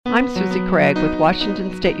I'm Susie Craig with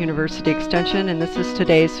Washington State University Extension, and this is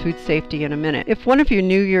today's Food Safety in a Minute. If one of your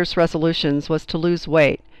New Year's resolutions was to lose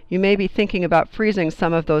weight, you may be thinking about freezing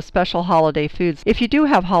some of those special holiday foods. If you do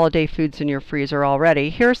have holiday foods in your freezer already,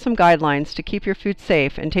 here are some guidelines to keep your food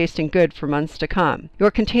safe and tasting good for months to come.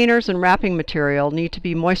 Your containers and wrapping material need to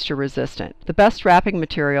be moisture resistant. The best wrapping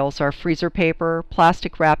materials are freezer paper,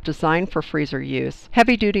 plastic wrap designed for freezer use,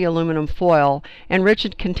 heavy-duty aluminum foil, and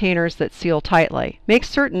rigid containers that seal tightly. Make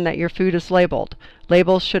certain that your food is labeled.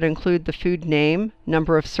 Labels should include the food name,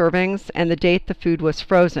 number of servings, and the date the food was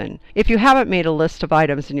frozen. If you haven't made a list of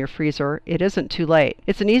items in your freezer, it isn't too late.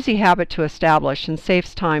 It's an easy habit to establish and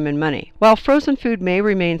saves time and money. While frozen food may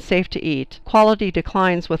remain safe to eat, quality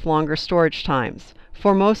declines with longer storage times.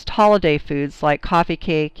 For most holiday foods like coffee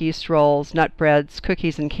cake, yeast rolls, nut breads,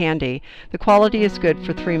 cookies, and candy, the quality is good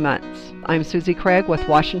for 3 months. I'm Susie Craig with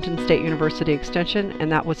Washington State University Extension, and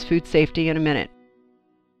that was Food Safety in a Minute.